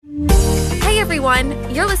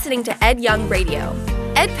everyone. You're listening to Ed Young Radio,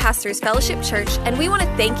 Ed Pastors Fellowship Church, and we want to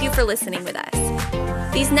thank you for listening with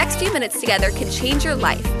us. These next few minutes together can change your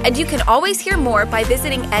life, and you can always hear more by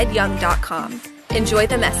visiting edyoung.com. Enjoy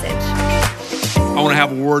the message. I want to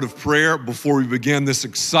have a word of prayer before we begin this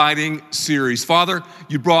exciting series. Father,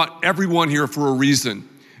 you brought everyone here for a reason,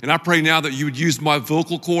 and I pray now that you would use my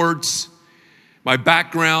vocal cords, my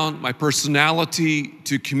background, my personality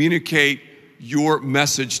to communicate your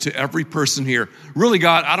message to every person here. Really,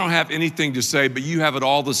 God, I don't have anything to say, but you have it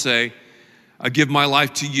all to say. I give my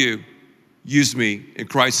life to you. Use me in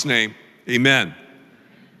Christ's name. Amen.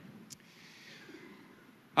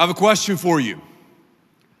 I have a question for you.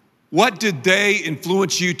 What did they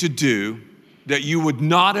influence you to do that you would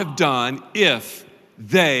not have done if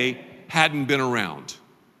they hadn't been around?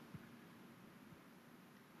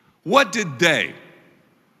 What did they,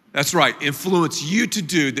 that's right, influence you to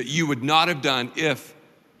do that you would not have done if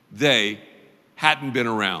they hadn't been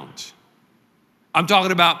around? I'm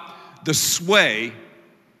talking about the sway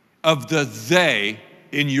of the they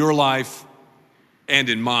in your life and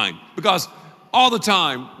in mine. Because all the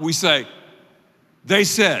time we say, they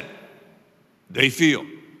said, they feel,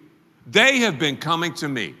 they have been coming to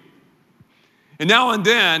me. And now and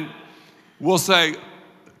then we'll say,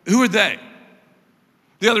 who are they?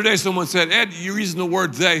 The other day someone said, Ed, you're using the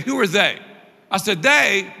word they. Who are they? I said,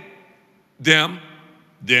 they, them,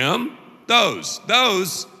 those.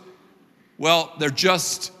 Well, they're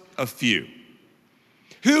just a few.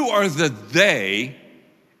 Who are the they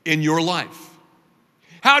in your life?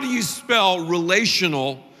 How do you spell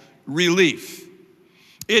relational relief?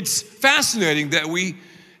 It's fascinating that we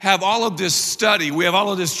have all of this study, we have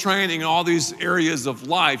all of this training in all these areas of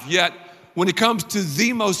life, yet when it comes to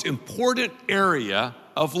the most important area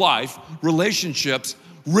of life, relationships,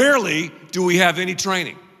 rarely do we have any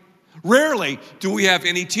training. Rarely do we have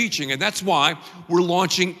any teaching. And that's why we're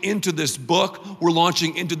launching into this book, we're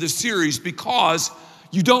launching into this series, because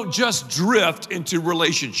you don't just drift into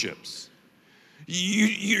relationships.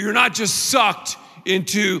 You're not just sucked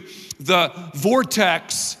into the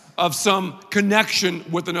vortex of some connection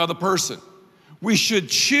with another person. We should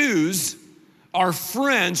choose our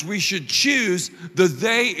friends, we should choose the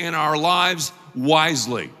they in our lives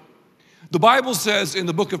wisely. The Bible says in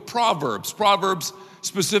the book of Proverbs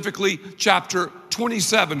specifically chapter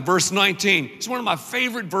 27, verse 19, it's one of my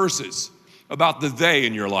favorite verses about the they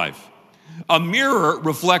in your life. A mirror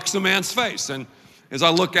reflects a man's face. And as I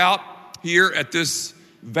look out here at this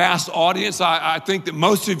vast audience, I think that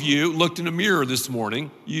most of you looked in a mirror this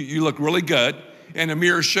morning. You look really good. And a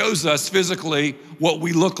mirror shows us physically what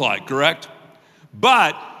we look like, correct?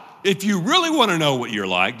 But if you really want to know what you're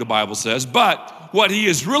like, the Bible says, but what he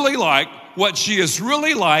is really like, what she is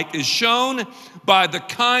really like is shown by the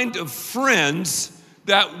kind of friends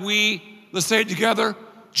that we, let's say it together,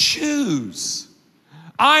 choose.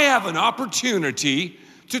 I have an opportunity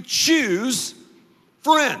to choose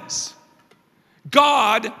friends.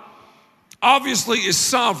 God obviously is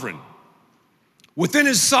sovereign. Within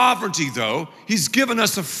his sovereignty, though, he's given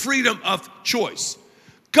us a freedom of choice.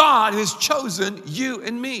 God has chosen you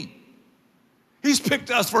and me. He's picked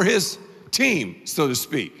us for his team, so to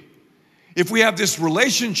speak. If we have this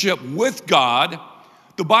relationship with God,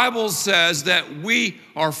 the Bible says that we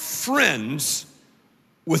are friends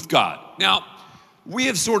with God. Now, we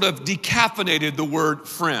have sort of decaffeinated the word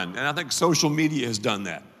friend, and I think social media has done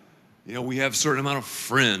that. You know, we have a certain amount of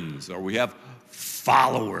friends, or we have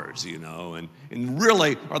followers, you know, and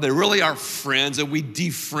really, are they really our friends? And we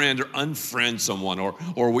defriend or unfriend someone,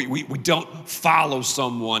 or we don't follow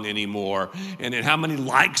someone anymore. And how many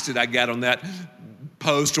likes did I get on that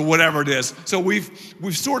post or whatever it is? So we've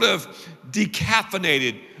sort of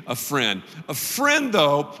decaffeinated a friend. A friend,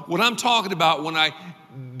 though, what I'm talking about when I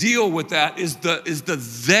deal with that is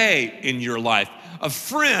the they in your life. A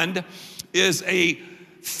friend is a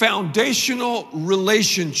foundational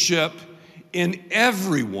relationship in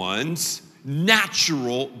everyone's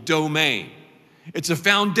natural domain. It's a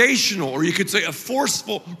foundational, or you could say a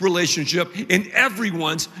forceful relationship in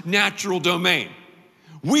everyone's natural domain.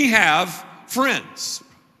 We have friends.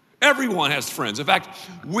 Everyone has friends. In fact,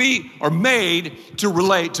 we are made to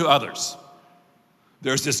relate to others.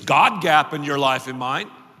 There's this God gap in your life and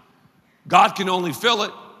mine. God can only fill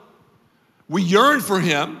it. We yearn for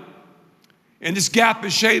him, and this gap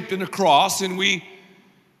is shaped in a cross, and we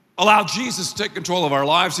allow Jesus to take control of our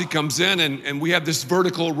lives. He comes in, and we have this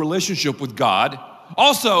vertical relationship with God.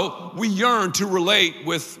 Also, we yearn to relate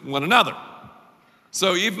with one another.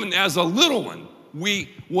 So even as a little one, we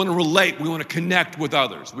want to relate, we want to connect with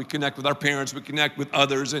others. We connect with our parents, we connect with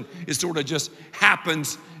others, and it sort of just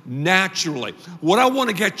happens naturally. What I want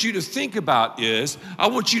to get you to think about is, I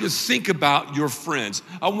want you to think about your friends.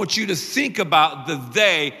 I want you to think about the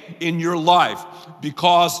they in your life,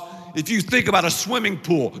 because if you think about a swimming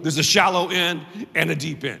pool, there's a shallow end and a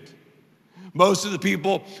deep end. Most of the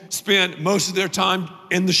people spend most of their time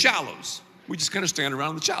in the shallows. We just kind of stand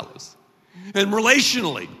around the shallows. And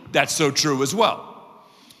relationally, that's so true as well.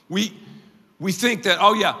 We think that,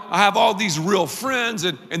 oh yeah, I have all these real friends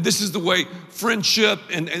and this is the way friendship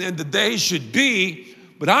and the day should be.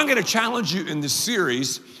 But I'm going to challenge you in this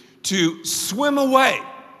series to swim away.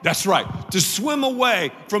 That's right, to swim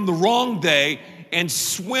away from the wrong they and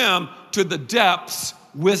swim to the depths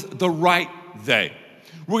with the right they.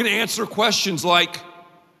 We're going to answer questions like,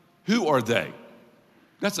 who are they?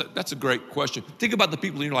 That's a great question. Think about the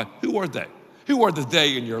people in your life. Who are they? Who are the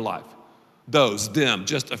they in your life? Those, them,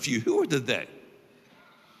 just a few. Who are the they?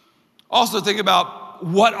 Also think about,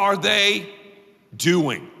 what are they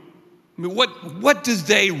doing? I mean, what do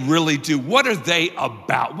they really do? What are they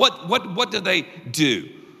about? What do they do?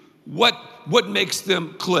 What makes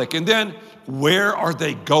them click? And then, where are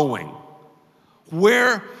they going?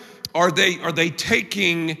 Where are they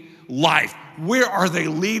taking life? Where are they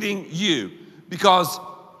leading you? Because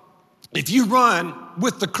if you run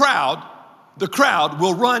with the crowd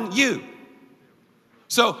will run you.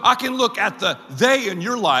 So I can look at the they in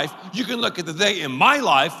your life, you can look at the they in my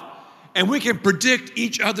life, and we can predict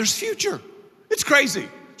each other's future. It's crazy.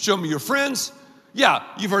 Show me your friends. Yeah,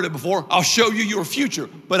 you've heard it before. I'll show you your future.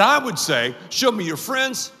 But I would say, show me your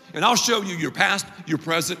friends, and I'll show you your past, your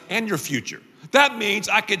present, and your future. That means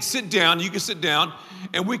I could sit down, you could sit down,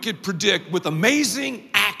 and we could predict with amazing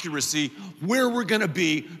accuracy where we're gonna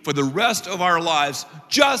be for the rest of our lives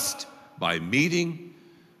just by meeting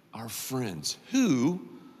our friends. Who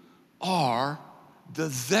are the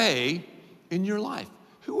they in your life?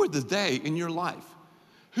 Who are the they in your life?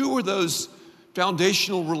 Who are those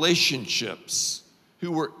foundational relationships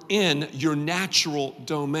who are in your natural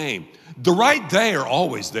domain? The right they are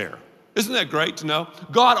always there. Isn't that great to know?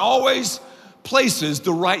 God always places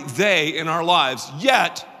the right they in our lives,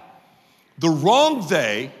 yet the wrong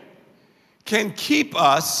they can keep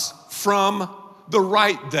us from the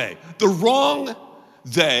right they. The wrong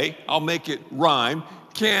they, I'll make it rhyme,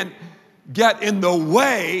 can get in the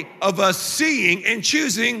way of us seeing and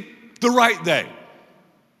choosing the right they.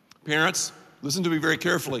 Parents, listen to me very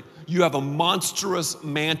carefully. You have a monstrous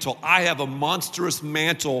mantle. I have a monstrous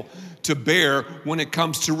mantle to bear when it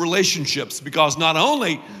comes to relationships, because not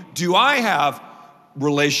only do I have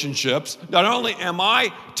relationships, not only am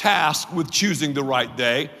I tasked with choosing the right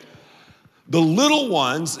they, the little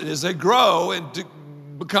ones, as they grow and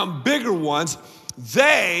become bigger ones,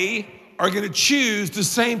 they are going to choose the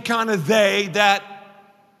same kind of they that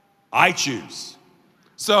I choose.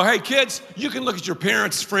 So, hey kids, you can look at your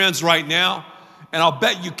parents' friends right now, and I'll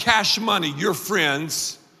bet you cash money your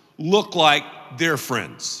friends look like their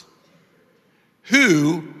friends.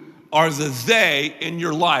 Who are the they in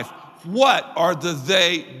your life? What are the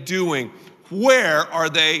they doing? Where are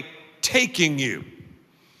they taking you?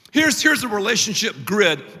 Here's a relationship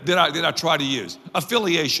grid that I try to use.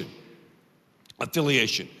 Affiliation.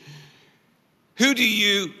 Who do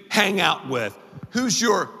you hang out with? Who's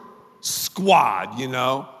your squad, you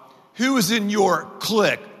know? Who is in your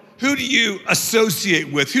clique? Who do you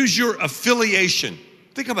associate with? Who's your affiliation?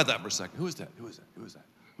 Think about that for a second. Who is that?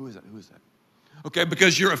 Okay,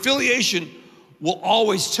 because your affiliation will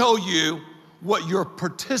always tell you what you're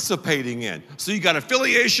participating in. So you got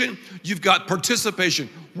affiliation, you've got participation.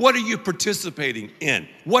 What are you participating in?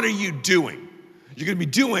 What are you doing? You're gonna be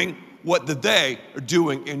doing what they are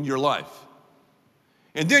doing in your life.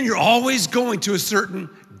 And then you're always going to a certain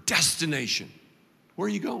destination. Where are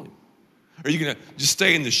you going? Are you gonna just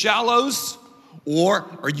stay in the shallows, or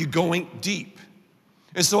are you going deep?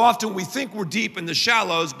 And so often we think we're deep in the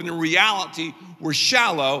shallows, but in reality, we're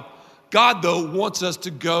shallow. God, though, wants us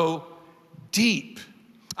to go deep.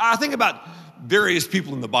 I think about various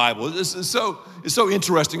people in the Bible. It's so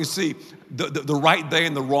interesting to see the right they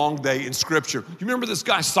and the wrong they in Scripture. You remember this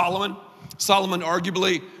guy, Solomon? Solomon,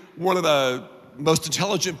 arguably one of the most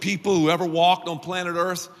intelligent people who ever walked on planet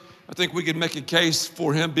Earth. I think we could make a case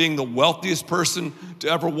for him being the wealthiest person to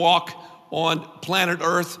ever walk on planet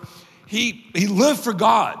Earth. He lived for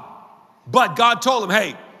God, but God told him,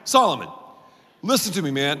 hey, Solomon, listen to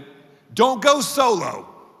me, man. Don't go solo.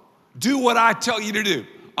 Do what I tell you to do.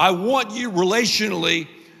 I want you relationally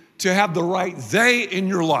to have the right they in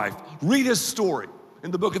your life. Read his story.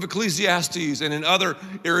 in the book of Ecclesiastes and in other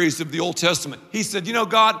areas of the Old Testament. He said, you know,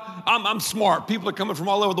 God, I'm smart. People are coming from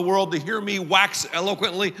all over the world to hear me wax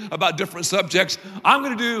eloquently about different subjects. I'm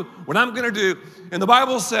going to do what I'm going to do. And the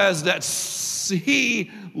Bible says that he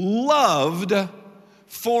loved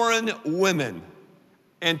foreign women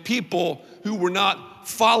and people who were not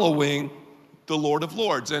following the Lord of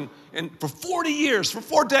Lords. And for 40 years, for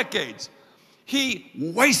 4 decades, he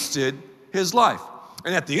wasted his life.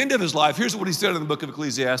 And at the end of his life, here's what he said in the book of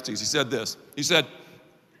Ecclesiastes. He said this. He said,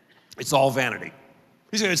 it's all vanity.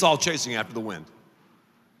 He said, it's all chasing after the wind.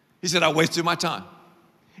 He said, I wasted my time.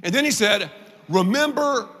 And then he said,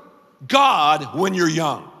 remember God when you're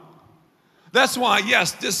young. That's why,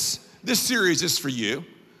 yes, this series is for you.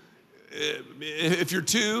 If you're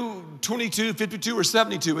 22, 52, or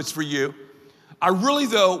 72, it's for you. I really,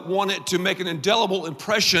 though, want it to make an indelible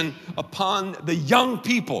impression upon the young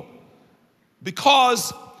people,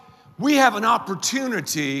 because we have an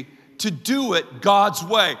opportunity to do it God's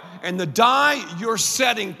way. And the die you're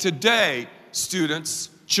setting today, students,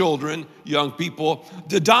 children, young people,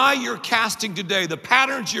 the die you're casting today, the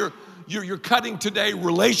patterns you're cutting today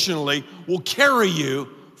relationally will carry you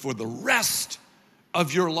for the rest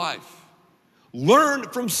of your life. Learn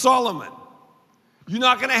from Solomon. You're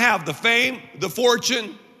not going to have the fame, the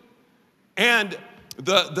fortune, and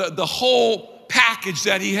the whole package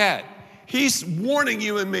that he had. He's warning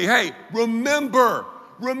you and me, hey, remember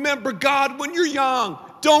God when you're young.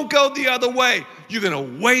 Don't go the other way. You're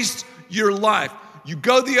going to waste your life. You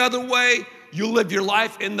go the other way, you live your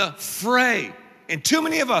life in the fray. And too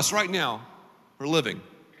many of us right now are living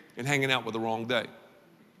and hanging out with the wrong day.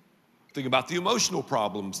 Think about the emotional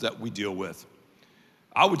problems that we deal with.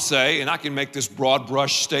 I would say, and I can make this broad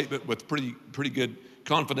brush statement with pretty good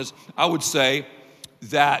confidence, I would say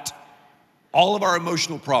that all of our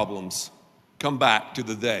emotional problems come back to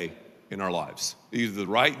the they in our lives. Either the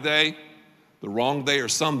right they, the wrong they, or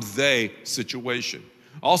some they situation.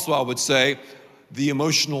 Also, I would say the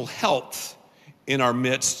emotional health in our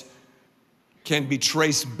midst can be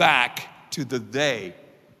traced back to the they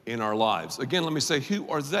in our lives. Again, let me say, who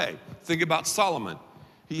are they? Think about Solomon.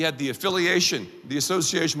 He had the affiliation, the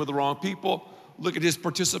association with the wrong people. Look at his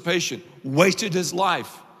participation, wasted his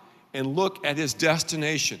life, and look at his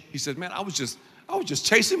destination. He said, man, I was just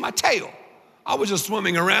chasing my tail. I was just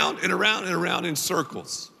swimming around and around and around in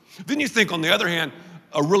circles. Then you think, on the other hand,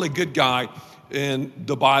 a really good guy in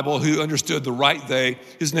the Bible who understood the right they,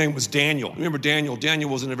 his name was Daniel. Remember Daniel? Daniel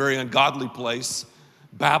was in a very ungodly place,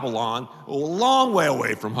 Babylon, a long way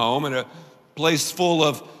away from home, in a place full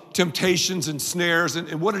of temptations and snares.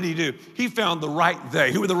 And what did he do? He found the right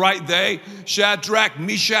they. Who were the right they? Shadrach,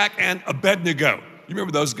 Meshach, and Abednego. You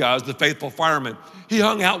remember those guys, the faithful firemen. He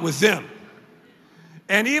hung out with them.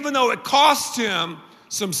 And even though it cost him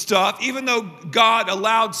some stuff, even though God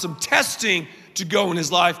allowed some testing to go in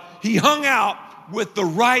his life, he hung out with the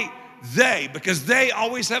right they, because they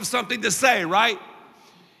always have something to say, right?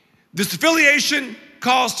 This affiliation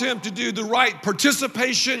caused him to do the right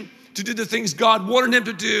participation, to do the things God wanted him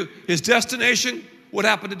to do. His destination, what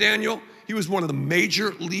happened to Daniel? He was one of the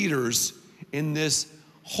major leaders in this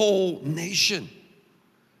whole nation.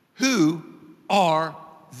 Who are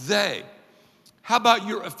they? How about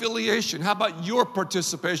your affiliation? How about your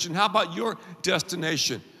participation? How about your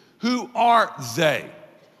destination? Who are they?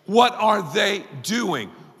 What are they doing?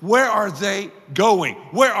 Where are they going?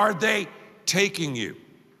 Where are they taking you?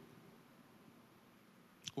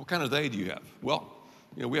 What kind of they do you have? Well,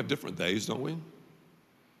 we have different days, don't we?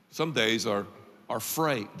 Some days are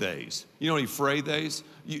fray days. You know any fray days?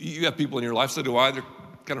 You have people in your life, so do I. They're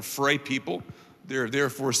kind of fray people. They're there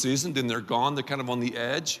for a season, then they're gone. They're kind of on the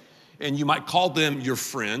edge. And you might call them your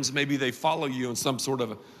friends. Maybe they follow you in some sort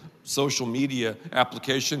of a social media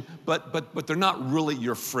application, but they're not really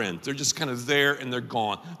your friends. They're just kind of there and they're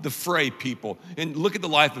gone. The fray people. And look at the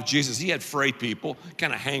life of Jesus. He had fray people,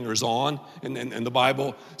 kind of hangers on. And the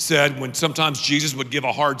Bible said when sometimes Jesus would give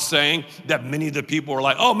a hard saying, that many of the people were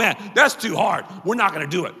like, oh man, that's too hard. We're not going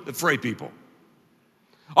to do it. The fray people.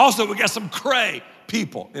 Also, we got some cray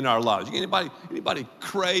people in our lives. Anybody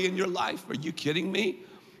cray in your life? Are you kidding me?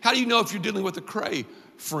 How do you know if you're dealing with a cray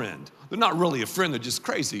friend? They're not really a friend, they're just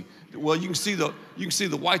crazy. Well, you can see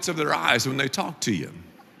the whites of their eyes when they talk to you.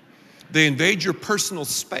 They invade your personal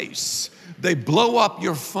space. They blow up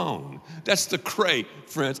your phone. That's the cray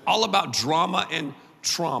friends, all about drama and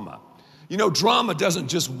trauma. You know, drama doesn't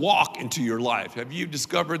just walk into your life. Have you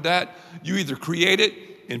discovered that? You either create it,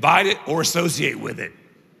 invite it, or associate with it.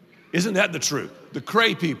 Isn't that the truth? The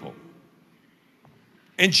cray people.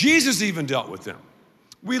 And Jesus even dealt with them.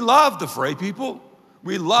 We love the fray people.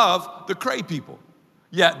 We love the cray people.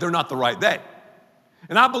 Yet they're not the right they.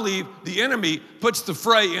 And I believe the enemy puts the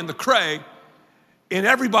fray and the cray in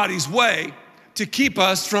everybody's way to keep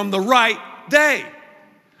us from the right day.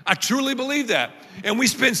 I truly believe that. And we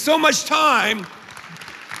spend so much time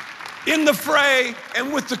in the fray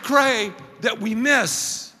and with the cray that we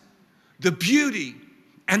miss the beauty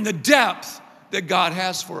and the depth that God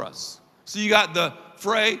has for us. So you got the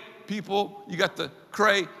fray people, you got the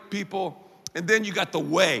cray people, and then you got the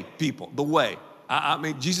way people, the way. I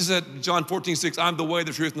mean, Jesus said, John 14:6, I'm the way,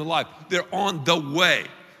 the truth, and the life. They're on the way.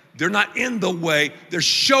 They're not in the way, they're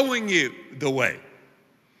showing you the way.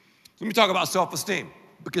 Let me talk about self-esteem,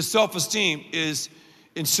 because self-esteem is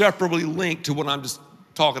inseparably linked to what I'm just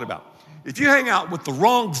talking about. If you hang out with the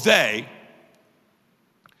wrong they,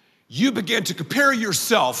 you begin to compare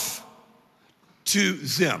yourself to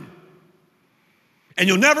them. And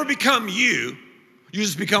you'll never become you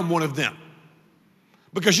just become one of them.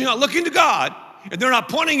 Because you're not looking to God, and they're not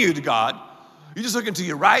pointing you to God. You're just looking to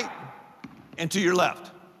your right and to your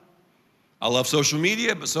left. I love social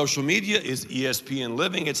media, but social media is ESPN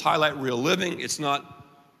living. It's highlight reel living. It's not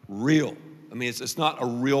real. I mean, it's not a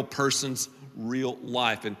real person's real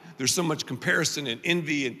life. And there's so much comparison and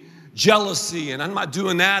envy and jealousy, and I'm not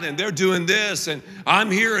doing that, and they're doing this, and I'm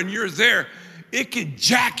here and you're there. It could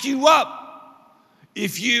jack you up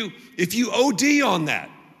if you OD on that.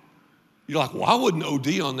 You're like, well, I wouldn't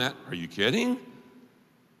OD on that. Are you kidding?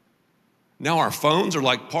 Now our phones are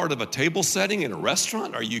like part of a table setting in a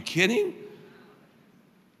restaurant. Are you kidding?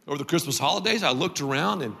 Over the Christmas holidays, I looked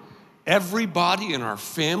around and everybody in our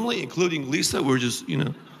family, including Lisa, we're just,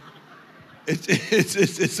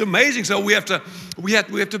 it's amazing. So we have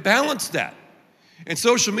to balance that. And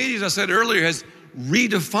social media, as I said earlier, has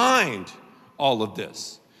redefined all of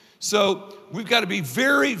this. So we've got to be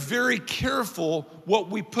very, very careful what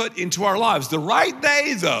we put into our lives. The right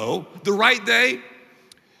they, though,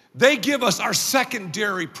 they give us our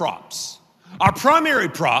secondary props. Our primary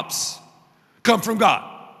props come from God.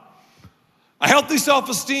 A healthy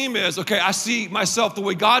self-esteem is, okay, I see myself the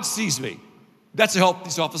way God sees me. That's a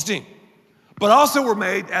healthy self-esteem. But also we're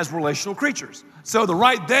made as relational creatures. So the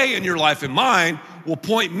right they in your life and mine will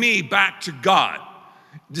point me back to God.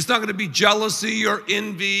 It's not going to be jealousy or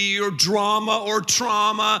envy or drama or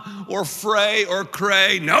trauma or fray or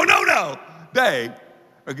cray. No. They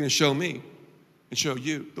are going to show me and show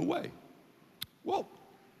you the way. Well,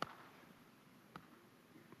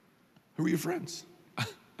 who are your friends?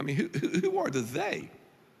 I mean, who are the they?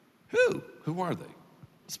 Who are they?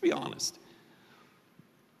 Let's be honest.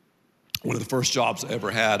 One of the first jobs I ever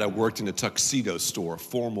had, I worked in a tuxedo store, a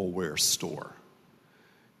formal wear store.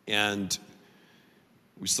 And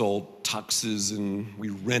we sold tuxes and we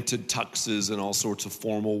rented tuxes and all sorts of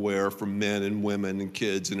formal wear for men and women and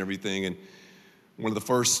kids and everything. And one of the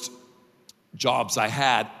first jobs I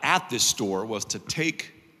had at this store was to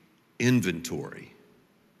take inventory.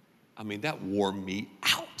 I mean, that wore me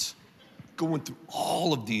out. Going through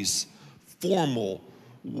all of these formal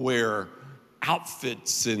wear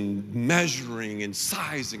outfits and measuring and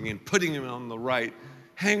sizing and putting them on the right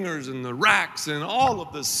hangers and the racks and all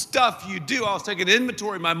of the stuff you do. I was taking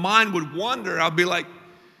inventory. My mind would wander. I'd be like,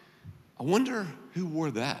 I wonder who wore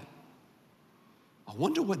that. I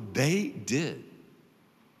wonder what they did.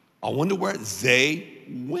 I wonder where they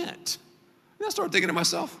went. And I started thinking to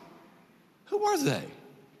myself, who are they?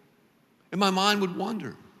 And my mind would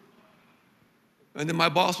wander. And then my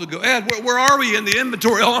boss would go, Ed, where are we in the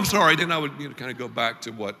inventory? Oh, I'm sorry. Then I would kind of go back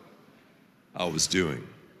to what I was doing.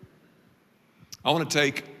 I want to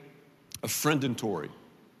take a friendentory.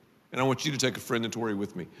 And I want you to take a friendentory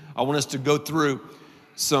with me. I want us to go through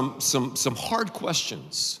some hard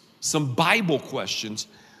questions, some Bible questions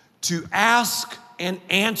to ask and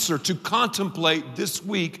answer, to contemplate this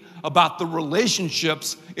week about the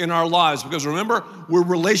relationships in our lives. Because remember, we're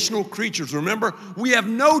relational creatures. Remember, we have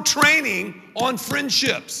no training on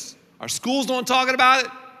friendships. Our schools don't talk about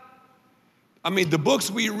it. I mean, the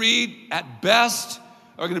books we read at best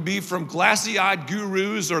are going to be from glassy-eyed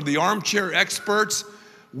gurus or the armchair experts.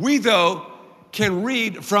 We, though, can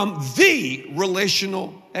read from the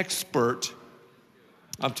relational expert.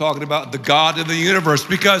 I'm talking about the God of the universe,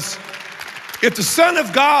 because if the Son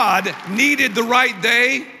of God needed the right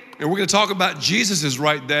day, and we're going to talk about Jesus'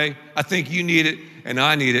 right day, I think you need it and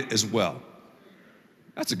I need it as well.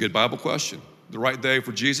 That's a good Bible question. The right day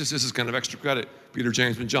for Jesus, this is kind of extra credit. Peter,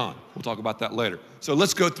 James, and John. We'll talk about that later. So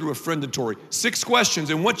let's go through a friendentory. 6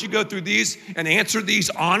 questions, and once you go through these and answer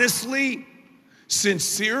these honestly,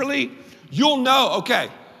 sincerely, you'll know, okay,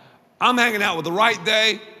 I'm hanging out with the right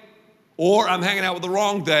day or I'm hanging out with the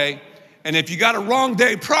wrong day. And if you got a wrong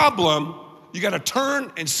day problem, you got to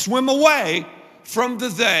turn and swim away from the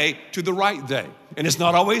they to the right they. And it's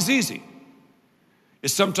not always easy.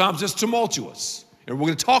 Sometimes it's tumultuous. And we're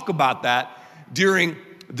going to talk about that during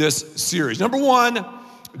this series. Number one,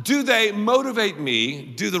 do they motivate me,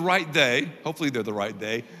 do the right they, hopefully they're the right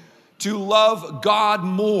they, to love God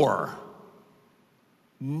more?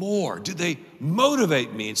 More. Do they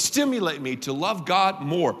motivate me and stimulate me to love God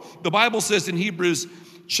more? The Bible says in Hebrews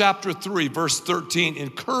chapter 3, verse 13,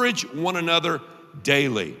 encourage one another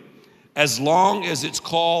daily, as long as it's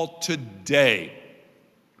called today.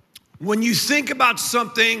 When you think about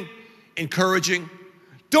something encouraging,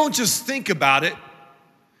 don't just think about it,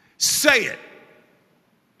 say it.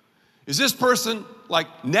 Is this person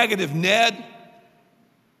like negative Ned?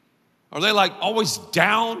 Are they like always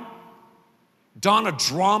down? Donna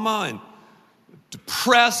drama and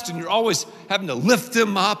depressed, and you're always having to lift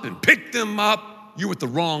them up and pick them up? You're with the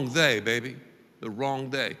wrong they, baby. The wrong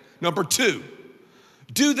they. Number two,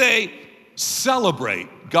 do they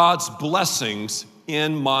celebrate God's blessings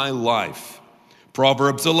in my life?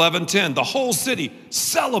 Proverbs 11:10, the whole city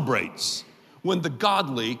celebrates when the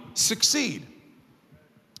godly succeed.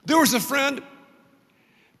 There was a friend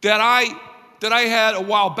that I had a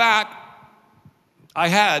while back. I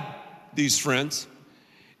had these friends,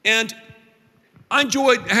 and I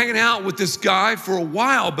enjoyed hanging out with this guy for a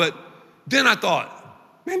while, but then I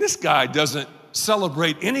thought, man, this guy doesn't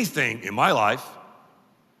celebrate anything in my life.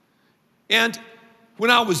 And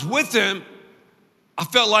when I was with him, I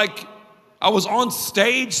felt like I was on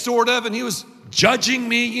stage, sort of, and he was judging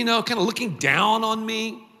me, kind of looking down on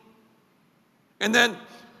me. And then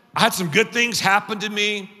I had some good things happen to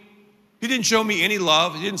me. He didn't show me any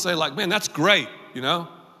love. He didn't say like, man, that's great,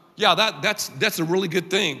 Yeah, that's a really good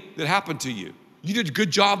thing that happened to you. You did a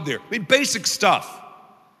good job there. I mean, basic stuff.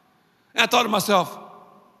 And I thought to myself,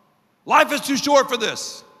 life is too short for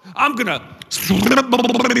this. I'm gonna,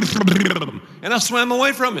 and I swam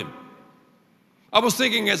away from him. I was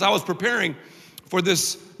thinking as I was preparing for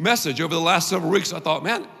this message over the last several weeks, I thought,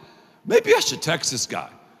 man, maybe I should text this guy.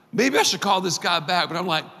 Maybe I should call this guy back. But I'm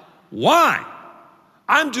like, why?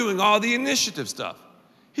 I'm doing all the initiative stuff.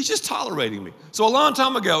 He's just tolerating me. So a long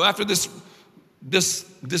time ago, after this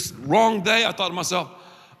wrong day, I thought to myself,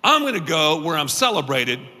 I'm gonna go where I'm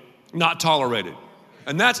celebrated, not tolerated.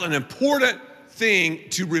 And that's an important thing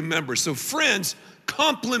to remember. So friends,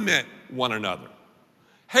 compliment one another.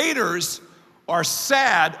 Haters are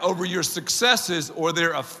sad over your successes, or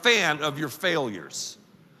they're a fan of your failures.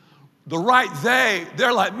 The right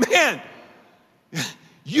they're like, man,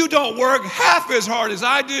 you don't work half as hard as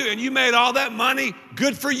I do, and you made all that money.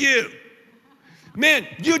 Good for you. Man,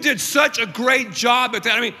 you did such a great job at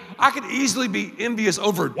that. I mean, I could easily be envious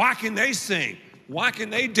over why can they sing? Why can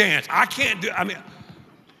they dance? I can't do,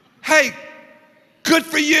 hey, good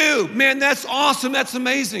for you. Man, that's awesome. That's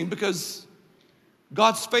amazing, because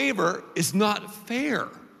God's favor is not fair.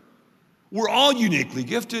 We're all uniquely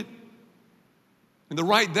gifted. And the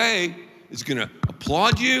right they is going to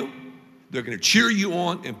applaud you. They're going to cheer you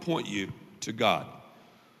on and point you to God.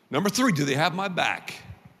 Number three, do they have my back?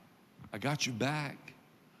 I got your back.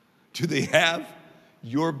 Do they have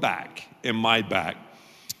your back and my back?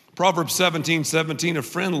 Proverbs 17:17, a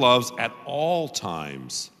friend loves at all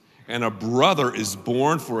times, and a brother is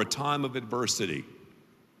born for a time of adversity.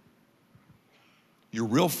 Your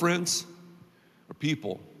real friends are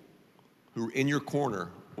people who are in your corner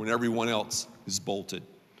when everyone else is bolted.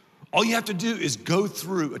 All you have to do is go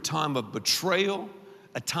through a time of betrayal,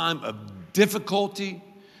 a time of difficulty,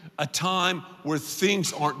 a time where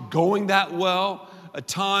things aren't going that well, a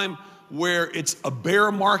time where it's a bear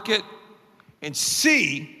market, and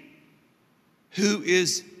see who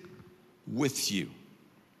is with you.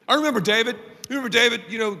 I remember David.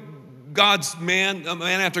 God's man, a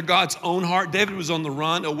man after God's own heart. David was on the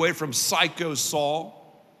run away from psycho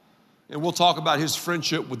Saul. And we'll talk about his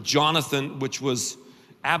friendship with Jonathan, which was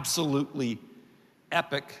absolutely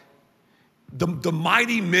epic. The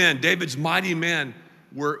mighty men, David's mighty men,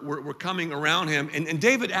 were coming around him. And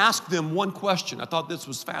David asked them one question. I thought this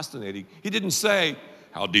was fascinating. He didn't say,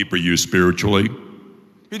 how deep are you spiritually?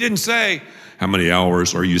 He didn't say, how many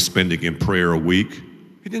hours are you spending in prayer a week?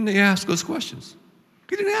 He didn't ask those questions.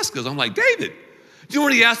 He didn't ask those. I'm like, David, do you know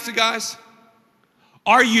what he asked the guys?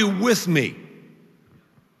 Are you with me?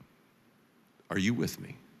 Are you with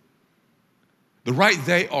me? The right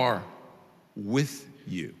they are with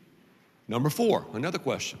you. Number four, another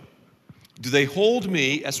question. Do they hold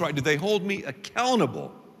me, that's right, do they hold me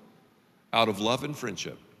accountable out of love and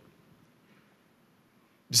friendship?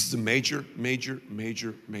 This is a major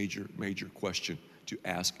question to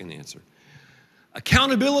ask and answer.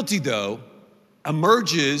 Accountability, though,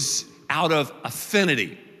 emerges out of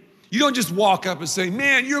affinity. You don't just walk up and say,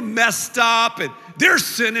 man, you're messed up and there's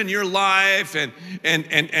sin in your life and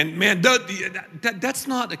man, that's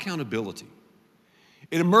not accountability.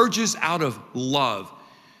 It emerges out of love.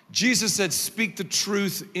 Jesus said, speak the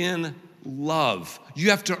truth in love. You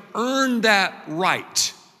have to earn that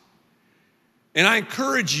right. And I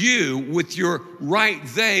encourage you with your right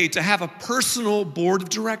they to have a personal board of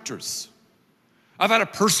directors. I've had a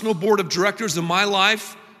personal board of directors in my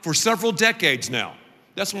life for several decades now.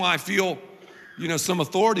 That's why I feel, some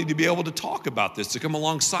authority to be able to talk about this, to come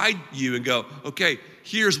alongside you and go, okay,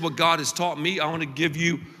 here's what God has taught me. I want to give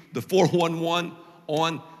you the 411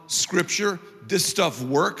 on Scripture. This stuff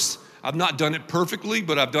works. I've not done it perfectly,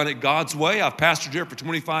 but I've done it God's way. I've pastored here for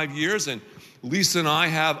 25 years, and Lisa and I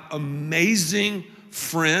have amazing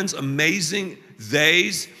friends, amazing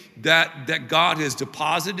theys that God has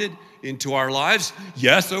deposited into our lives.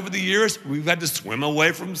 Yes, over the years, we've had to swim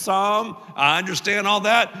away from some. I understand all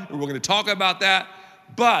that, and we're going to talk about that.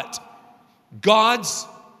 But God's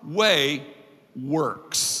way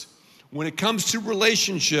works. When it comes to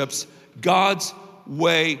relationships, God's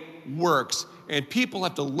way works. And people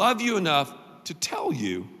have to love you enough to tell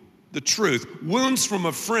you the truth. Wounds from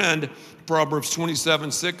a friend, Proverbs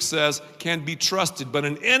 27:6 says, can be trusted, but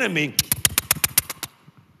an enemy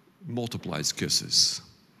multiplies kisses.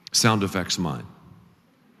 Sound effects mine.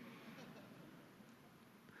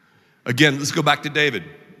 Again, let's go back to David.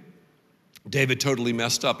 David totally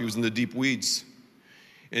messed up. He was in the deep weeds.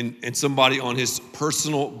 And somebody on his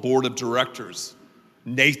personal board of directors,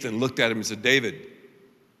 Nathan, looked at him and said, David,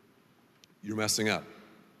 you're messing up.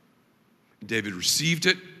 David received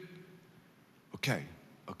it. Okay.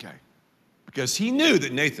 Because he knew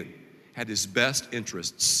that Nathan had his best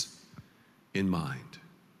interests in mind.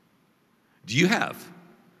 Do you have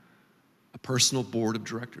a personal board of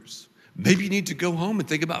directors? Maybe you need to go home and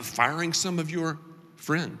think about firing some of your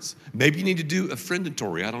friends. Maybe you need to do a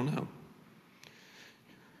friendentory. I don't know.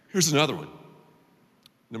 Here's another one.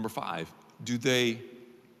 Number 5, do they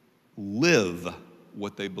live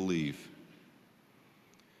what they believe?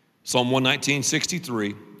 Psalm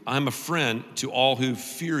 119:63, I'm a friend to all who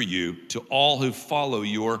fear you, to all who follow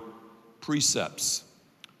your precepts.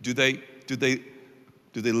 Do they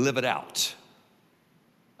live it out?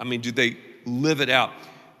 I mean, do they live it out?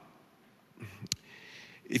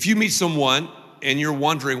 If you meet someone and you're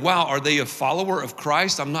wondering, wow, are they a follower of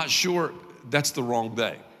Christ? I'm not sure. That's the wrong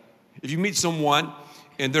they. If you meet someone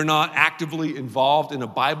and they're not actively involved in a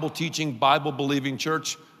Bible teaching, Bible believing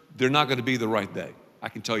church, they're not going to be the right they. I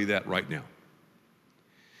can tell you that right now.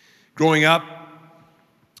 Growing up,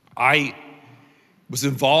 I was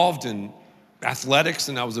involved in athletics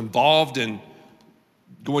and I was involved in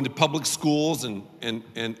going to public schools and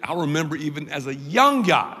I remember even as a young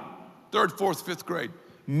guy, 3rd, 4th, 5th grade,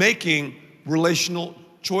 making relational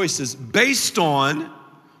choices based on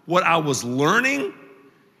what I was learning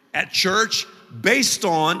at church, based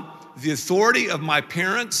on the authority of my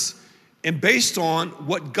parents, and based on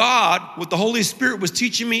what the Holy Spirit was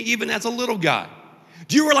teaching me even as a little guy.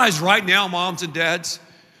 Do you realize right now, moms and dads,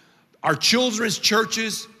 our children's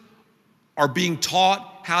churches are being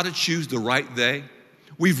taught how to choose the right they?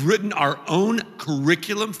 We've written our own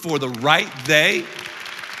curriculum for the right they.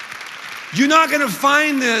 You're not going to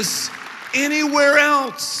find this anywhere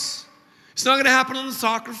else. It's not going to happen on the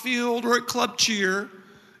soccer field or at club cheer.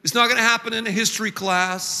 It's not going to happen in a history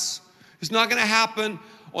class. It's not going to happen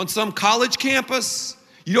on some college campus.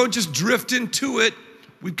 You don't just drift into it.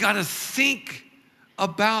 We've got to think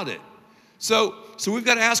about it. So we've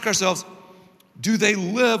got to ask ourselves, do they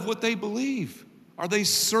live what they believe? Are they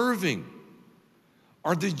serving?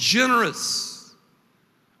 Are they generous?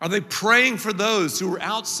 Are they praying for those who are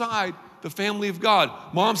outside the family of God?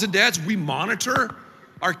 Moms and dads, we monitor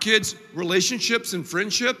our kids' relationships and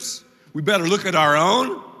friendships. We better look at our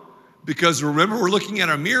own, because remember, we're looking at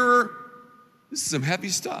our mirror. This is some heavy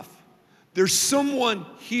stuff. There's someone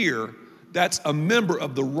here that's a member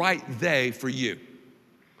of the right they for you.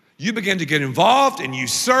 You begin to get involved and you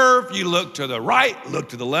serve. You look to the right, look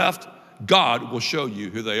to the left. God will show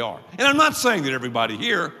you who they are. And I'm not saying that everybody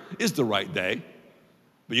here is the right they,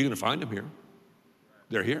 but you're going to find them here.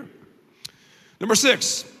 They're here. Number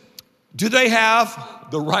 6, do they have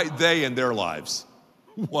the right they in their lives?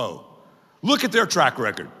 Whoa. Look at their track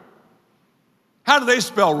record. How do they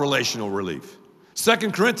spell relational relief?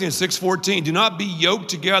 2 Corinthians 6:14, do not be yoked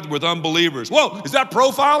together with unbelievers. Whoa, is that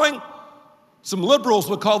profiling? Some liberals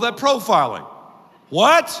would call that profiling.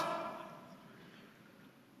 What?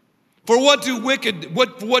 For what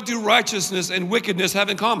do righteousness and wickedness have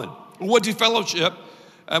in common? What fellowship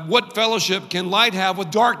can light have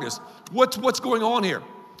with darkness? What's going on here?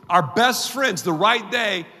 Our best friends, the right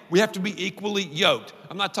they We have to be equally yoked.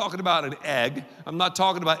 I'm not talking about an egg. I'm not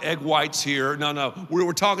talking about egg whites here. No.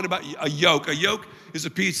 We're talking about a yoke. A yoke is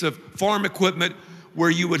a piece of farm equipment where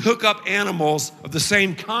you would hook up animals of the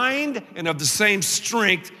same kind and of the same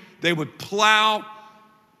strength. They would plow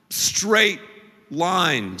straight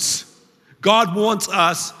lines. God wants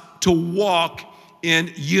us to walk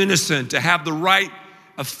in unison, to have the right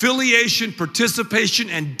affiliation, participation,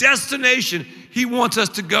 and destination. He wants us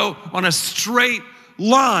to go on a straight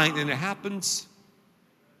line, and it happens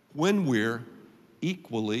when we're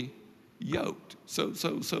equally yoked. So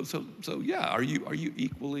yeah, are you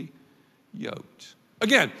equally yoked?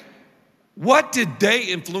 Again, what did they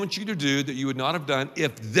influence you to do that you would not have done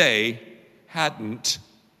if they hadn't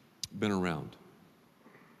been around?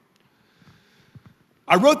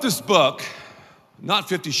 I wrote this book, not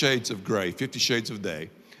 50 Shades of Gray, 50 Shades of Day.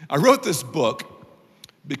 I wrote this book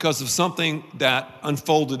because of something that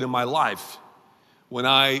unfolded in my life when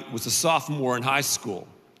I was a sophomore in high school.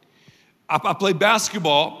 I played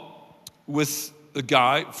basketball with a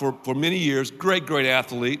guy for many years, great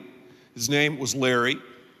athlete. His name was Larry.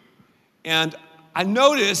 And I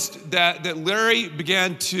noticed that Larry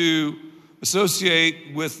began to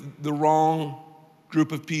associate with the wrong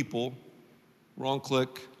group of people, wrong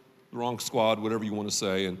clique, the wrong squad, whatever you want to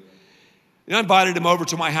say. And I invited him over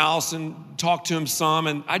to my house and talked to him some,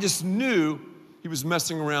 and I just knew he was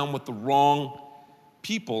messing around with the wrong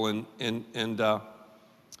people, and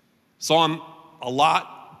saw him a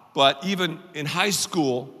lot. But even in high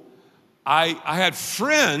school, I had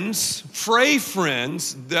friends, fray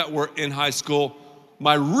friends that were in high school.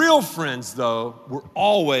 My real friends, though, were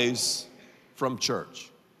always from church.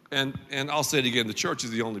 And I'll say it again, the church is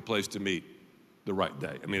the only place to meet the right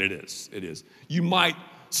day. I mean, it is. You might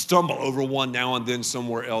stumble over one now and then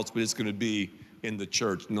somewhere else, but it's going to be in the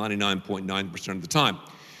church 99.9% of the time.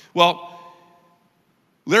 Well,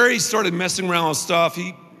 Larry started messing around with stuff.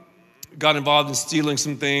 He got involved in stealing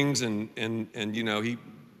some things, and you know, he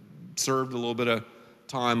served a little bit of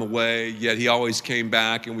time away, yet he always came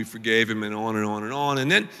back, and we forgave him, and on and on and on.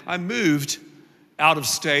 And then I moved out of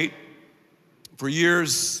state. For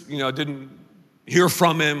years, you know, didn't hear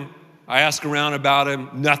from him. I asked around about him,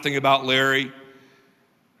 nothing about Larry.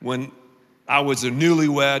 When I was a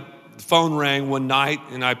newlywed, the phone rang one night,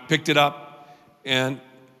 and I picked it up, and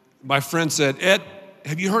my friend said, "Ed,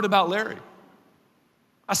 have you heard about Larry?"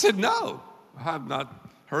 I said, "No, I have not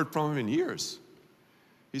heard from him in years."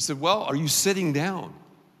 He said, "Well, are you sitting down?"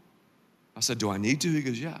 I said, "Do I need to?" He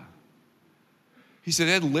goes, "Yeah." He said,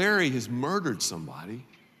 "Ed, Larry has murdered somebody,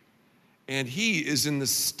 and he is in the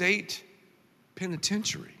state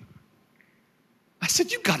penitentiary." I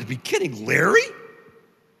said, "You've got to be kidding, Larry?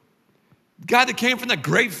 The guy that came from that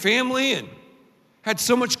great family and had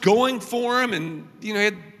so much going for him, and, you know,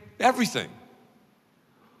 had everything."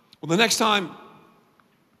 Well, the next time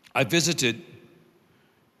I visited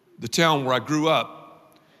the town where I grew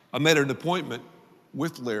up, I made an appointment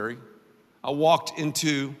with Larry. I walked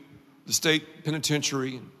into the state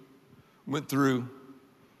penitentiary, went through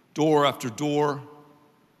door after door.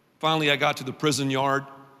 Finally, I got to the prison yard,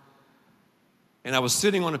 and I was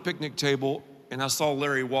sitting on a picnic table, and I saw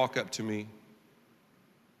Larry walk up to me,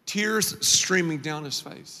 tears streaming down his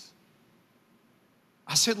face.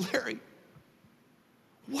 I said, "Larry,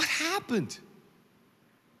 what happened?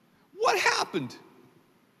 What happened?"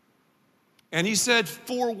 And he said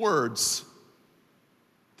 4 words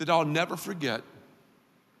that I'll never forget.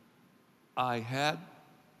 "I had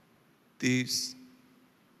these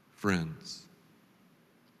friends."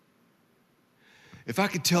 If I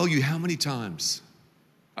could tell you how many times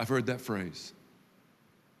I've heard that phrase.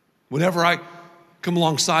 Whenever I come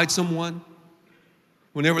alongside someone,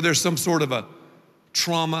 whenever there's some sort of a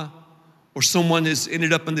trauma or someone has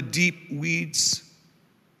ended up in the deep weeds,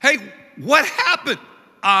 "Hey, what happened?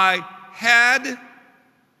 I had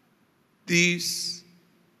these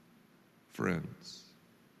friends."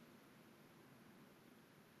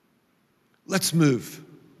 Let's move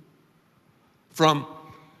from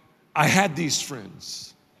 "I had these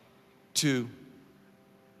friends" to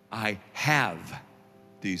 "I have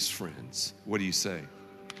these friends." What do you say?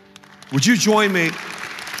 Would you join me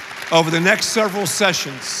over the next several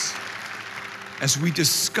sessions as we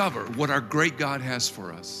discover what our great God has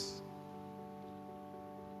for us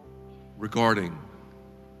regarding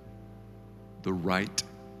the right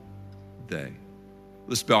day?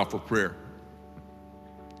 Let's bow for prayer.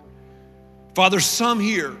 Father, some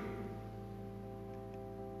here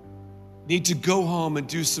need to go home and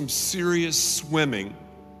do some serious swimming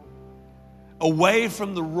away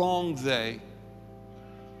from the wrong they,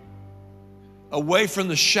 away from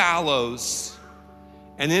the shallows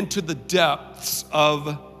and into the depths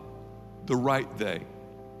of the right they.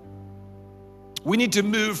 We need to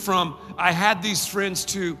move from I had these friends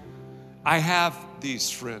to I have these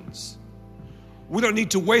friends. We don't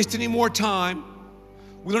need to waste any more time.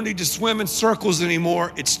 We don't need to swim in circles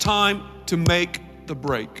anymore. It's time to make the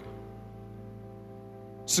break.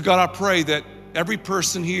 So God, I pray that every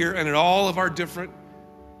person here and at all of our different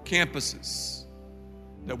campuses,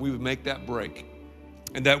 that we would make that break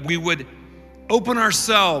and that we would open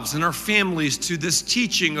ourselves and our families to this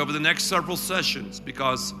teaching over the next several sessions,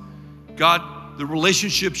 because God, the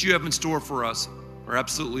relationships you have in store for us are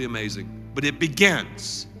absolutely amazing. But it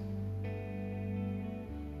begins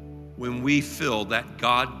when we fill that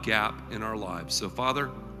God gap in our lives. So Father,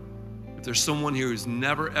 if there's someone here who's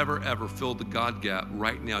never, ever, ever filled the God gap,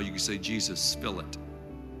 right now you can say, Jesus, fill it.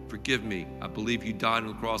 Forgive me. I believe you died on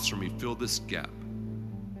the cross for me. Fill this gap.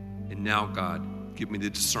 And now, God, give me the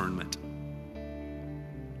discernment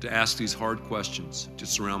to ask these hard questions, to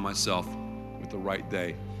surround myself with the right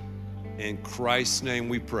they. In Christ's name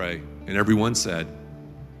we pray. And everyone said,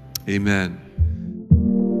 amen.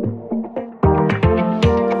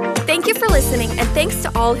 Thank you for listening, and thanks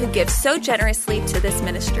to all who give so generously to this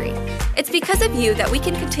ministry. It's because of you that we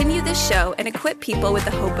can continue this show and equip people with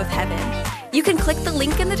the hope of heaven. You can click the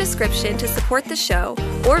link in the description to support the show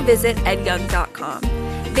or visit edyoung.com.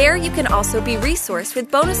 There you can also be resourced with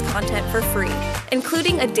bonus content for free,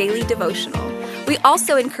 including a daily devotional. We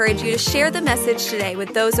also encourage you to share the message today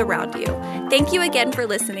with those around you. Thank you again for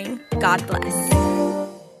listening. God bless.